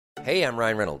Hey, I'm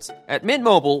Ryan Reynolds. At Mint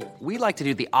Mobile, we like to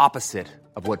do the opposite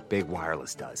of what Big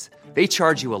Wireless does. They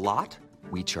charge you a lot,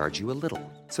 we charge you a little.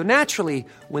 So naturally,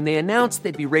 when they announced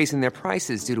they'd be raising their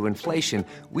prices due to inflation,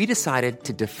 we decided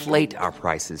to deflate our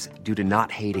prices due to not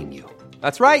hating you.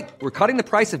 That's right. We're cutting the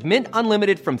price of Mint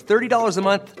Unlimited from $30 a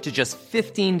month to just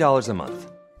 $15 a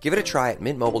month. Give it a try at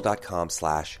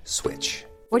mintmobile.com/switch.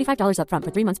 $45 up front for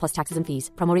 3 months plus taxes and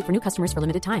fees. Promo rate for new customers for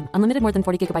limited time. Unlimited more than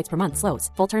 40 gigabytes per month. Slows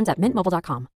full terms at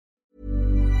mintmobile.com.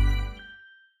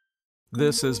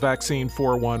 This is Vaccine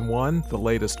 411, the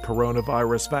latest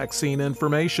coronavirus vaccine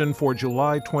information for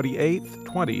July 28th,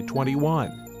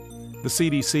 2021. The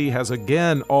CDC has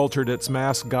again altered its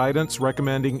mask guidance,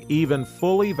 recommending even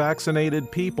fully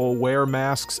vaccinated people wear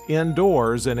masks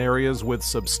indoors in areas with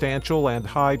substantial and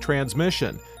high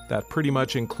transmission. That pretty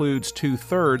much includes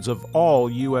 2/3 of all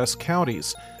U.S.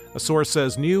 counties. A source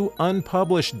says new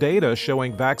unpublished data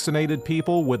showing vaccinated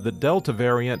people with the Delta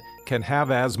variant can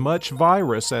have as much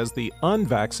virus as the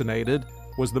unvaccinated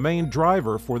was the main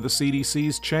driver for the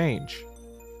CDC's change.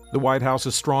 The White House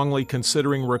is strongly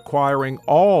considering requiring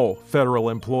all federal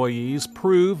employees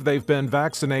prove they've been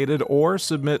vaccinated or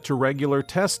submit to regular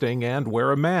testing and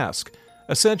wear a mask.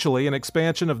 Essentially, an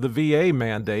expansion of the VA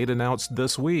mandate announced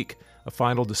this week. A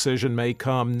final decision may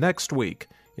come next week.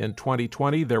 In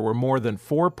 2020, there were more than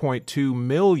 4.2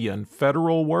 million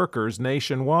federal workers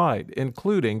nationwide,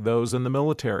 including those in the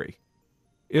military.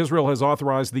 Israel has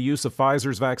authorized the use of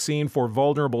Pfizer's vaccine for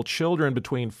vulnerable children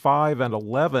between 5 and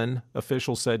 11.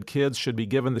 Officials said kids should be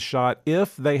given the shot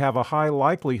if they have a high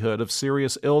likelihood of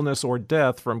serious illness or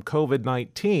death from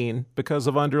COVID-19 because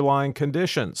of underlying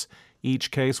conditions.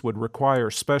 Each case would require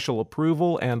special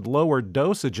approval, and lower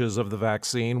dosages of the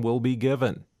vaccine will be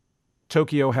given.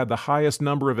 Tokyo had the highest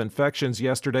number of infections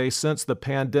yesterday since the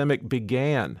pandemic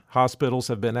began. Hospitals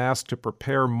have been asked to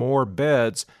prepare more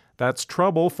beds. That's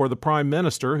trouble for the prime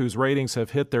minister, whose ratings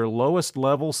have hit their lowest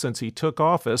level since he took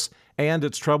office, and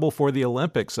it's trouble for the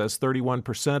Olympics, as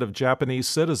 31% of Japanese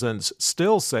citizens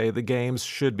still say the games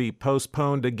should be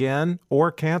postponed again or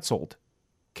canceled.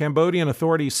 Cambodian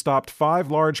authorities stopped 5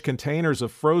 large containers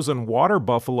of frozen water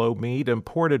buffalo meat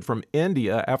imported from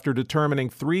India after determining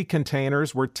 3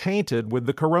 containers were tainted with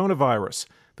the coronavirus.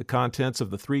 The contents of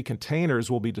the 3 containers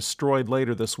will be destroyed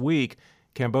later this week.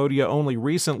 Cambodia only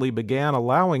recently began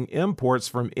allowing imports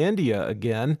from India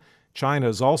again. China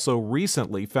has also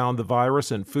recently found the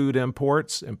virus in food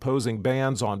imports, imposing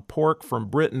bans on pork from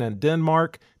Britain and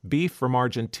Denmark, beef from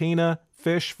Argentina,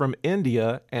 fish from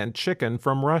India, and chicken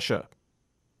from Russia.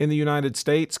 In the United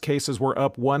States, cases were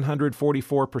up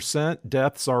 144%,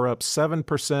 deaths are up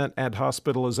 7%, and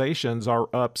hospitalizations are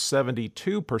up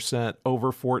 72%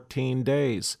 over 14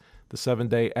 days. The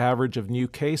 7-day average of new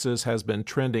cases has been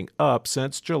trending up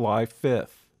since July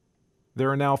 5th. There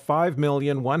are now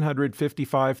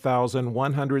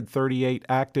 5,155,138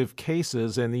 active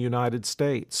cases in the United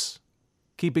States.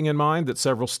 Keeping in mind that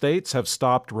several states have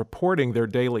stopped reporting their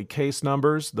daily case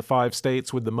numbers, the 5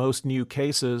 states with the most new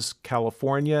cases: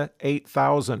 California,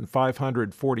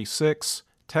 8,546,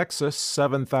 Texas,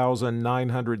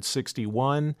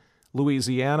 7,961,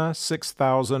 Louisiana,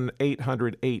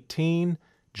 6,818,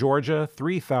 Georgia,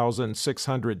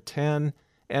 3,610,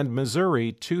 and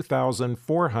Missouri,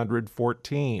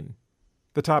 2,414.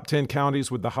 The top 10 counties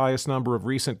with the highest number of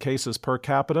recent cases per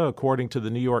capita, according to the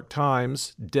New York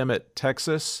Times: Dimmitt,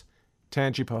 Texas;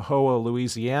 Tangipahoa,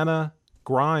 Louisiana;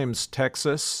 Grimes,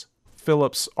 Texas;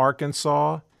 Phillips,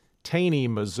 Arkansas; Taney,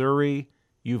 Missouri;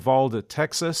 Uvalde,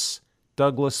 Texas;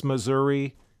 Douglas,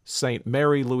 Missouri; St.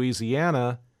 Mary,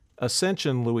 Louisiana;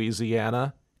 Ascension,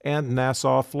 Louisiana; and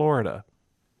Nassau, Florida.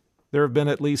 There have been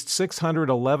at least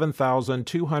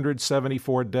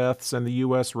 611,274 deaths in the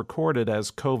U.S. recorded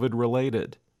as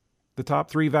COVID-related. The top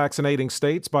 3 vaccinating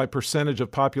states by percentage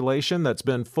of population that's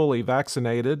been fully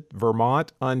vaccinated: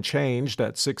 Vermont, unchanged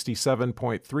at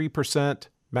 67.3%,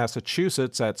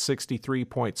 Massachusetts at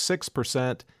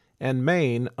 63.6%, and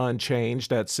Maine,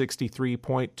 unchanged at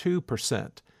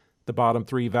 63.2%. The bottom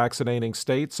 3 vaccinating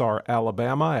states are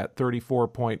Alabama at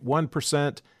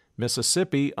 34.1%,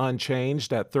 Mississippi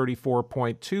unchanged at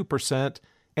 34.2%,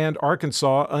 and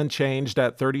Arkansas unchanged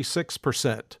at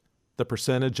 36%. The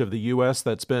percentage of the U.S.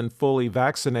 that's been fully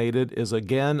vaccinated is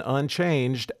again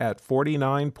unchanged at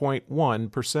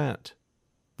 49.1%.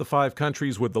 The 5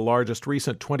 countries with the largest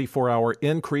recent 24-hour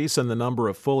increase in the number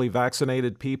of fully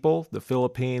vaccinated people: the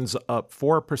Philippines up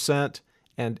 4%,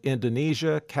 and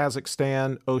Indonesia,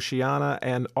 Kazakhstan, Oceania,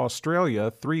 and Australia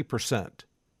 3%.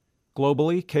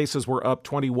 Globally, cases were up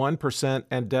 21%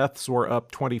 and deaths were up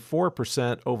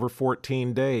 24% over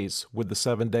 14 days, with the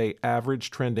 7-day average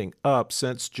trending up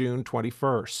since June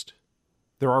 21st.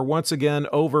 There are once again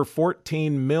over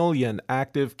 14 million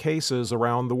active cases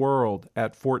around the world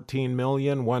at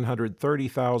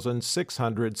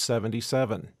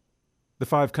 14,130,677. The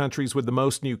 5 countries with the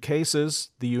most new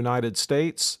cases: the United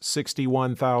States,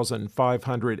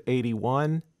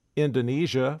 61,581,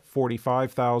 Indonesia,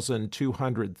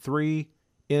 45,203,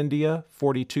 India,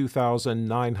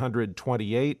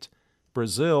 42,928,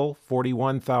 Brazil,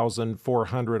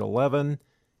 41,411,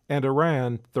 and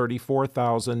Iran,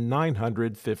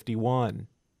 34,951.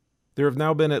 There have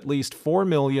now been at least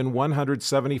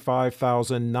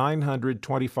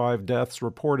 4,175,925 deaths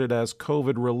reported as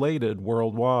COVID-related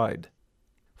worldwide.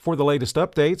 For the latest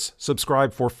updates,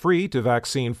 subscribe for free to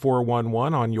Vaccine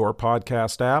 411 on your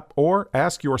podcast app or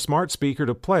ask your smart speaker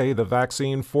to play the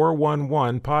Vaccine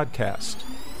 411 podcast.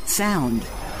 Sound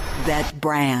that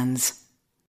brands.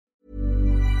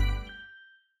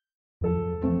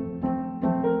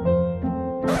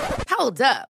 Hold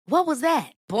up. What was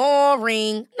that?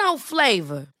 Boring. No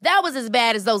flavor. That was as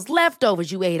bad as those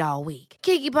leftovers you ate all week.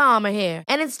 Keke Palmer here,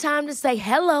 and it's time to say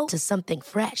hello to something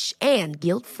fresh and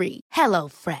guilt-free. Hello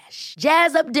Fresh.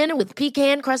 Jazz up dinner with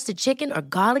pecan-crusted chicken or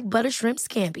garlic butter shrimp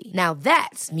scampi. Now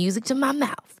that's music to my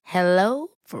mouth. Hello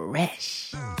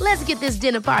Fresh. Let's get this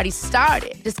dinner party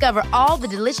started. Discover all the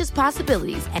delicious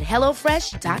possibilities at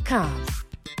HelloFresh.com.